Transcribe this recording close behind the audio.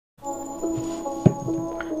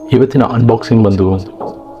ಇವತ್ತಿನ ಅನ್ಬಾಕ್ಸಿಂಗ್ ಬಂದು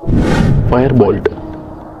ಫೈರ್ಬೋಲ್ಟ್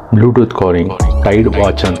Bluetooth calling Tide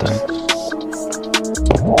watch ಅಂತ.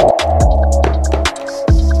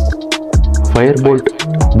 ಫೈರ್ಬೋಲ್ಟ್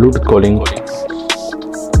ಬ್ಲೂಟೂತ್ ಕಾಲಿಂಗ್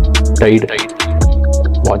ಟೈಡ್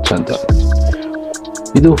ವಾಚ್ ಅಂತ.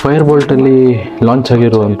 ಇದು ಫೈರ್ಬೋಲ್ಟಲ್ಲಿ ಲಾಂಚ್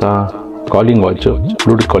ಆಗಿರುವಂಥ calling watch,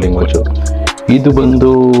 Bluetooth calling watch. ಇದು ಬಂದು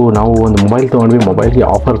ನಾವು ಒಂದು ಮೊಬೈಲ್ ತೊಗೊಂಡ್ವಿ. ಮೊಬೈಲ್ಗೆ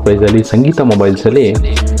ಆಫರ್ ಪ್ರೈಸಲ್ಲಿ ಸಂಗೀತ ಮೊಬೈಲ್ಸಲ್ಲಿ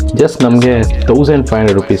ಜಸ್ಟ್ ನಮಗೆ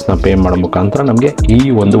 1500 ರೂಪೀಸ್ನ ಪೇ ಮಾಡೋ ಮುಖಾಂತರ ನಮಗೆ ಈ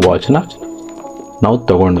ಒಂದು ವಾಚ್ನ ನಾವು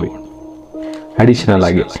ತೊಗೊಂಡ್ವಿ ಅಡಿಷನಲ್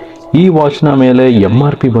ಆಗಿ. ಈ ವಾಚ್ನ ಮೇಲೆ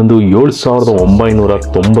MRP ಬಂದು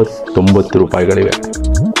 7999 ರೂಪಾಯಿಗಳಿವೆ.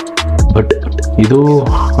 ಬಟ್ ಇದು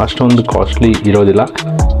ಅಷ್ಟೊಂದು ಕಾಸ್ಟ್ಲಿ ಇರೋದಿಲ್ಲ,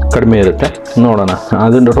 ಕಡಿಮೆ ಇರುತ್ತೆ. ನೋಡೋಣ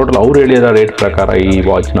ಅದನ್ನು ಟೋಟಲ್ ಅವ್ರು ಹೇಳಿರೋ ರೇಟ್ ಪ್ರಕಾರ ಈ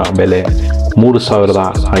ವಾಚ್ನ ಬೆಲೆ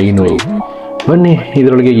 3500. ಬನ್ನಿ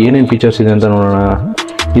ಇದರೊಳಗೆ ಏನೇನು ಫೀಚರ್ಸ್ ಇದೆ ಅಂತ ನೋಡೋಣ.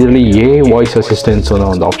 ಇದರಲ್ಲಿ ವಾಯ್ಸ್ ಅಸಿಸ್ಟೆನ್ಸ್ ಅನ್ನೋ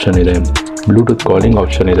ಒಂದು ಆಪ್ಷನ್ ಇದೆ, ಬ್ಲೂಟೂತ್ ಕಾಲಿಂಗ್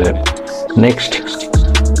ಆಪ್ಷನ್ ಇದೆ, ನೆಕ್ಸ್ಟ್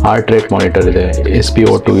ಹಾರ್ಟ್ ರೇಟ್ ಮಾನಿಟರ್ ಇದೆ,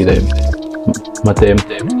 SpO2 ಇದೆ. ಮತ್ತು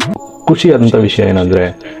ಖುಷಿಯಾದಂಥ ವಿಷಯ ಏನಂದರೆ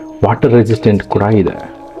ವಾಟರ್ ರೆಸಿಸ್ಟೆಂಟ್ ಕೂಡ ಇದೆ.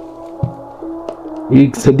 ಈಗ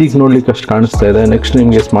ಸದ್ಯಕ್ಕೆ ನೋಡ್ಲಿಕ್ಕೆ ಅಷ್ಟು ಕಾಣಿಸ್ತಾ ಇದೆ. ನೆಕ್ಸ್ಟ್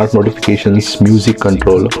ನಿಮಗೆ smart notifications, music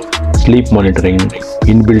control, sleep monitoring,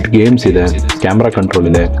 inbuilt games ಇದೆ, ಕ್ಯಾಮ್ರಾ ಕಂಟ್ರೋಲ್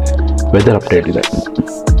ಇದೆ, ವೆದರ್ ಅಪ್ಡೇಟ್ ಇದೆ.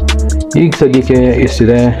 ಈಗ ಸದ್ಯಕ್ಕೆ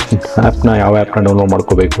ಎಷ್ಟಿದೆ, ಆ್ಯಪ್ನ ಯಾವ ಆ್ಯಪ್ನ ಡೌನ್ಲೋಡ್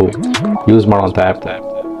ಮಾಡ್ಕೋಬೇಕು, ಯೂಸ್ ಮಾಡೋವಂಥ ಆ್ಯಪ್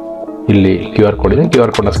ಇಲ್ಲಿ QR ಕೋಡ್ ಇದೆ. QR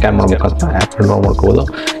ಕೋಡ್ನ ಸ್ಕ್ಯಾನ್ ಮಾಡಬೇಕಂತ ಆ್ಯಪ್ ಡೌನ್ಲೋಡ್ ಮಾಡ್ಕೋಬೋದು.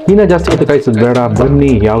 ಇನ್ನೂ ಜಾಸ್ತಿ ಹೊತ್ತು ಕಾಯಿಸೋದು ಬೇಡ,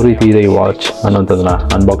 ಬನ್ನಿ ಯಾವ ರೀತಿ ಇದೆ ಈ ವಾಚ್ ಅನ್ನೋಂಥದ್ದನ್ನ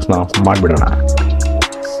ಅನ್ಬಾಕ್ಸ್ನ ಮಾಡಿಬಿಡೋಣ.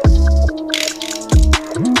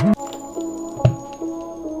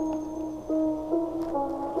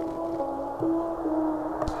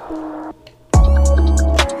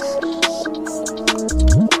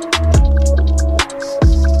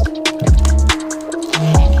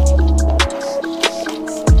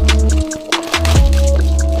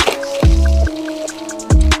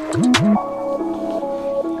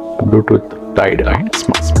 ಬ್ಲೂಟೂತ್ ಟೈಡ್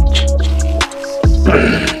ಸ್ಮಾರ್ಟ್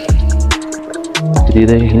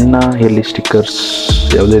ಇದಿದೆ. ಇನ್ನು ಎಲ್ಲಿ ಸ್ಟಿಕ್ಕರ್ಸ್,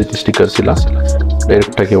 ಯಾವುದೇ ರೀತಿ ಸ್ಟಿಕ್ಕರ್ಸ್ ಇಲ್ಲ,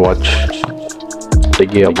 ಡೈರೆಕ್ಟಾಗಿ ವಾಚ್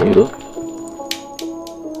ತೆಗಿಯಬಹುದು.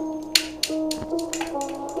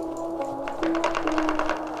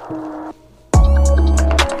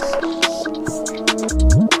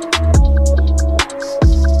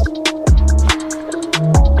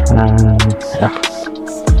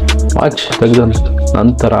 ವಾಚ್ ತೆಗೆದ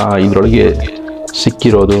ನಂತರ ಇದರೊಳಗೆ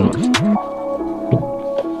ಸಿಕ್ಕಿರೋದು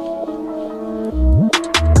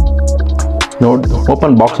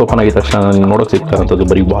ಬಾಕ್ಸ್ ಓಪನ್ ಆಗಿದ ತಕ್ಷಣ ನನಗೆ ನೋಡೋಕೆ ಸಿಗ್ತಾರಂಥದ್ದು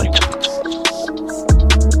ಬರೀ ವಾಚ್,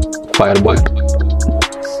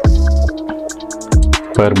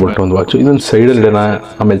 ಫೈರ್ಬೋಲ್ಟ್ ಒಂದು ವಾಚು. ಇದೊಂದು ಸೈಡಲ್ಲಿ ಇಡೋಣ,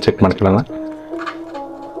 ಆಮೇಲೆ ಚೆಕ್ ಮಾಡ್ಕೊಳ್ಳೋಣ.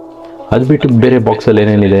 ಅದು ಬಿಟ್ಟು ಬೇರೆ ಬಾಕ್ಸಲ್ಲಿ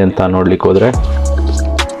ಏನೇನಿದೆ ಅಂತ ನೋಡ್ಲಿಕ್ಕೆ ಹೋದರೆ,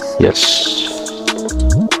 ಎಸ್,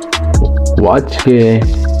 ವಾಚ್ಗೆ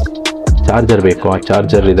ಚಾರ್ಜರ್ ಬೇಕು. ಆ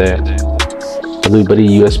ಚಾರ್ಜರ್ ಇದೆ, ಅದು ಬರೀ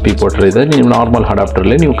USB ಪೋರ್ಟ್ ಇದೆ. ನೀವು ನಾರ್ಮಲ್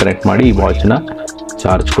ಅಡಾಪ್ಟರ್ಲಿ ನೀವು ಕನೆಕ್ಟ್ ಮಾಡಿ ಈ ವಾಚ್ನ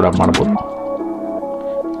ಚಾರ್ಜ್ ಕೂಡ ಮಾಡ್ಬೋದು.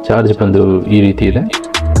 ಚಾರ್ಜ್ ಬಂದು ಈ ರೀತಿ ಇದೆ.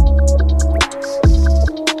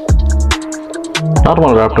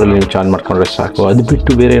 ನಾರ್ಮಲ್ ಅಡಾಪ್ಟರ್ಲಿ ನೀವು ಚಾರ್ಜ್ ಮಾಡ್ಕೊಂಡ್ರೆ ಸಾಕು. ಅದು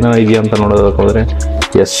ಬಿಟ್ಟು ಬೇರೆ ಏನೋ ಇದೆಯಾ ಅಂತ ನೋಡೋದಕ್ಕೆ ಹೋದರೆ,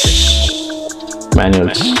 ಎಸ್,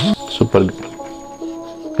 ಮ್ಯಾನ್ಯುಯಲ್ಸ್, ಸೂಪರ್,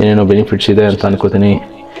 ಏನೇನೋ ಬೆನಿಫಿಟ್ಸ್ ಇದೆ ಅಂತ ಅನ್ಕೋತೀನಿ.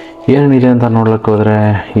 ಏನೇನಿದೆ ಅಂತ ನೋಡ್ಲಿಕ್ಕೆ ಹೋದರೆ,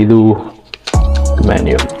 ಇದು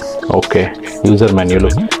ಮ್ಯಾನ್ಯುಯಲ್, ಓಕೆ, ಯೂಸರ್ ಮ್ಯಾನ್ಯುಯಲು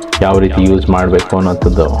ಯಾವ ರೀತಿ ಯೂಸ್ ಮಾಡಬೇಕು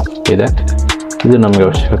ಅನ್ನೋಂಥದ್ದು ಇದೆ. ಇದು ನಮಗೆ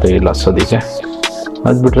ಅವಶ್ಯಕತೆ ಇಲ್ಲ ಸದ್ಯಕ್ಕೆ.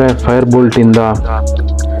 ಅದು ಬಿಟ್ಟರೆ ಫೈರ್ಬೋಲ್ಟಿಂದ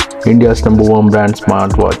India's number 1 brand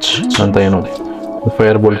smart watch ಅಂತ ಏನು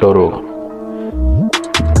ಫೈರ್ಬೋಲ್ಟ್ ಅವರು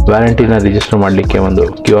ವ್ಯಾರಂಟಿನ ರಿಜಿಸ್ಟರ್ ಮಾಡಲಿಕ್ಕೆ ಒಂದು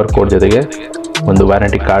QR ಕೋಡ್ ಜೊತೆಗೆ ಒಂದು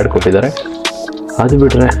ವ್ಯಾರಂಟಿ ಕಾರ್ಡ್ ಕೊಟ್ಟಿದ್ದಾರೆ. ಅದು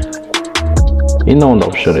ಬಿಟ್ಟರೆ ಇನ್ನೂ ಒಂದು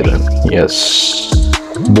ಆಪ್ಷನ್ ಇದೆ, ಎಸ್,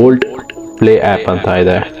 ಬೋಲ್ಟ್ ಪ್ಲೇ ಆ್ಯಪ್ ಅಂತ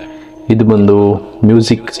ಇದೆ. ಇದು ಬಂದು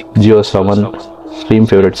music, Jio Saavn, stream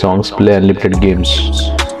favourite songs, play unlimited games.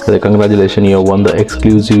 ಅದೇ ಕಂಗ್ರ್ಯಾಚುಲೇಷನ್, ಯು ಒಂದು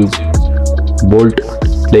exclusive bolt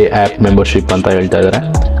play app membership ಅಂತ ಹೇಳ್ತಾ ಇದ್ದಾರೆ.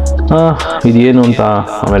 ಇದೇನು ಅಂತ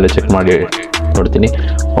ಆಮೇಲೆ ಚೆಕ್ ಮಾಡಿ ನೋಡ್ತೀನಿ.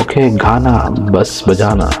 ಓಕೆ, ಗಾನಾ ಬಸ್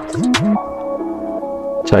ಬಜಾನಾ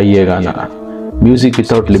ಚಾಹಿಯೇ ಗಾನಾ, ಮ್ಯೂಸಿಕ್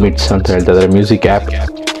ವಿತೌಟ್ ಲಿಮಿಟ್ಸ್ ಅಂತ ಹೇಳ್ತಾ ಇದ್ದಾರೆ. ಮ್ಯೂಸಿಕ್ ಆ್ಯಪ್,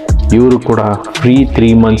 ಇವರು ಕೂಡ free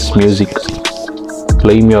 3 months music,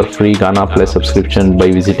 claim your free Gaana play subscription by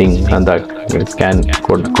visiting ಅಂತ ಸ್ಕ್ಯಾನ್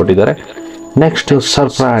ಕೊಟ್ಟಿದ್ದಾರೆ. Next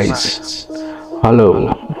surprise, hello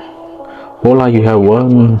Ola you have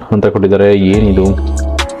one ಅಂತ ಕೊಟ್ಟಿದ್ದಾರೆ. ಏನಿದು?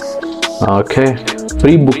 Okay,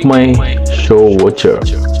 free book my show voucher.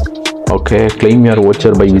 Okay, claim your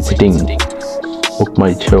voucher by visiting book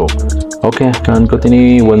my show. Okay, ನಾನು ಅನ್ಕೋತೀನಿ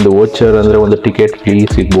ಒಂದು voucher ಅಂದರೆ ಒಂದು ಟಿಕೆಟ್ ಫ್ರೀ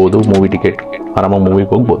ಸಿಗ್ಬೋದು, ಮೂವಿ ಟಿಕೆಟ್, ಆರಾಮಾಗಿ ಮೂವಿಗೆ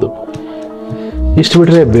ಹೋಗ್ಬೋದು. ಇಷ್ಟು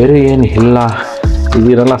ಬಿಟ್ಟರೆ ಬೇರೆ ಏನು ಇಲ್ಲ.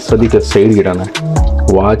 ಇದಿರಲ್ಲ ಸದ್ಯಕ್ಕೆ ಸೈಡ್ ಗಿಡನ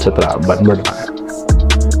ವಾಚ್ ಹತ್ರ ಬಂದ್ಬಿಡೋಣ.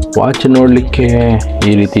 ವಾಚ್ ನೋಡಲಿಕ್ಕೆ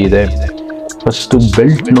ಈ ರೀತಿ ಇದೆ. ಫಸ್ಟು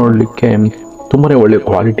ಬೆಲ್ಟ್ ನೋಡಲಿಕ್ಕೆ ತುಂಬಾ ಒಳ್ಳೆ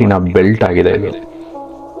ಕ್ವಾಲಿಟಿನ ಬೆಲ್ಟ್ ಆಗಿದೆ. ಇದು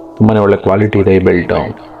ತುಂಬಾ ಒಳ್ಳೆ ಕ್ವಾಲಿಟಿ ಇದೆ ಈ ಬೆಲ್ಟು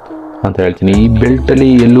ಅಂತ ಹೇಳ್ತೀನಿ. ಈ ಬೆಲ್ಟಲ್ಲಿ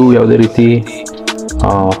ಎಲ್ಲೂ ಯಾವುದೇ ರೀತಿ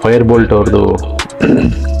ಫೈರ್ಬೋಲ್ಟ್ ಅವ್ರದ್ದು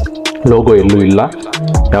ಲೋಗೋ ಎಲ್ಲೂ ಇಲ್ಲ,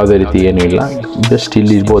 ಯಾವುದೇ ರೀತಿ ಏನೂ ಇಲ್ಲ. ಜಸ್ಟ್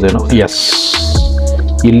ಇಲ್ಲಿ ಇರ್ಬೋದೇನೋ, ಎಸ್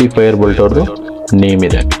ಇಲ್ಲಿ ಫೈರ್ಬೋಲ್ಟ್ ಅವ್ರದ್ದು ನೇಮ್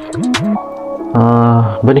ಇದೆ.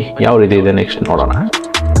 ಬನ್ನಿ ಯಾವ ರೀತಿ ಇದೆ ನೆಕ್ಸ್ಟ್ ನೋಡೋಣ.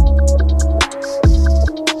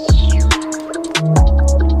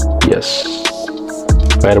 ಎಸ್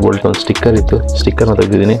ಫೈರ್ಬೋಲ್ಟ್ ಒಂದು ಸ್ಟಿಕ್ಕರ್ ಇತ್ತು, ಸ್ಟಿಕ್ಕರ್ನ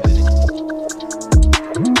ತೆಗೆದಿದ್ದೀನಿ.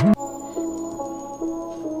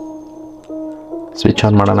 ಸ್ವಿಚ್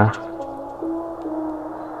ಆನ್ ಮಾಡೋಣ.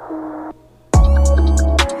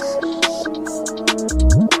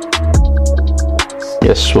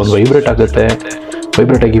 ಎಸ್ ಒಂದು ವೈಬ್ರೇಟ್ ಆಗುತ್ತೆ.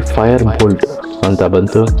 ವೈಬ್ರೇಟ್ ಆಗಿ ಫೈರ್ಬೋಲ್ಟ್ ಅಂತ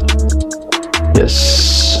ಬಂತು. ಎಸ್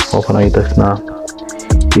ಓಪನ್ ಆಗಿದ ತಕ್ಷಣ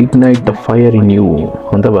ignite the fire in you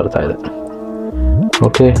ಅಂತ ಬರ್ತಾ ಇದೆ.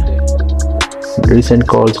 Okay, recent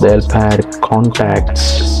calls, dial pad, contacts,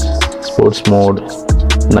 sports mode,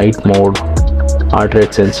 night mode, heart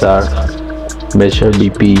rate sensor, measure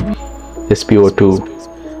BP, SpO2.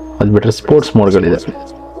 ಅದು ಬಿಟ್ಟರೆ sports ಮೋಡ್ಗಳಿದೆ.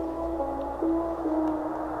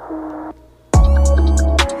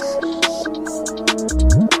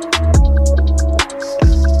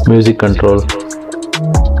 Music control,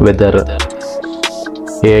 weather,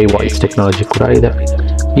 AI voice technology ಕೂಡ ಇದೆ.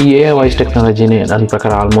 ಈ AI ವಾಯ್ಸ್ ಟೆಕ್ನಾಲಜಿನೇ ನನ್ನ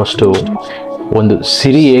ಪ್ರಕಾರ ಆಲ್ಮೋಸ್ಟು ಒಂದು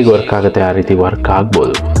ಸಿರಿ ಹೇಗೆ ವರ್ಕ್ ಆಗುತ್ತೆ ಆ ರೀತಿ ವರ್ಕ್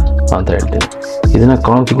ಆಗ್ಬೋದು ಅಂತ ಹೇಳ್ತೀನಿ. ಇದನ್ನು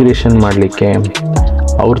ಕಾನ್ಫಿಗರೇಷನ್ ಮಾಡಲಿಕ್ಕೆ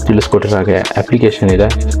ಅವ್ರು ತಿಳಿಸ್ಕೊಟ್ಟಿರೋ ಹಾಗೆ ಅಪ್ಲಿಕೇಶನ್ ಇದೆ,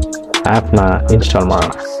 ಆ್ಯಪ್ನ ಇನ್ಸ್ಟಾಲ್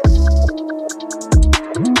ಮಾಡೋಣ.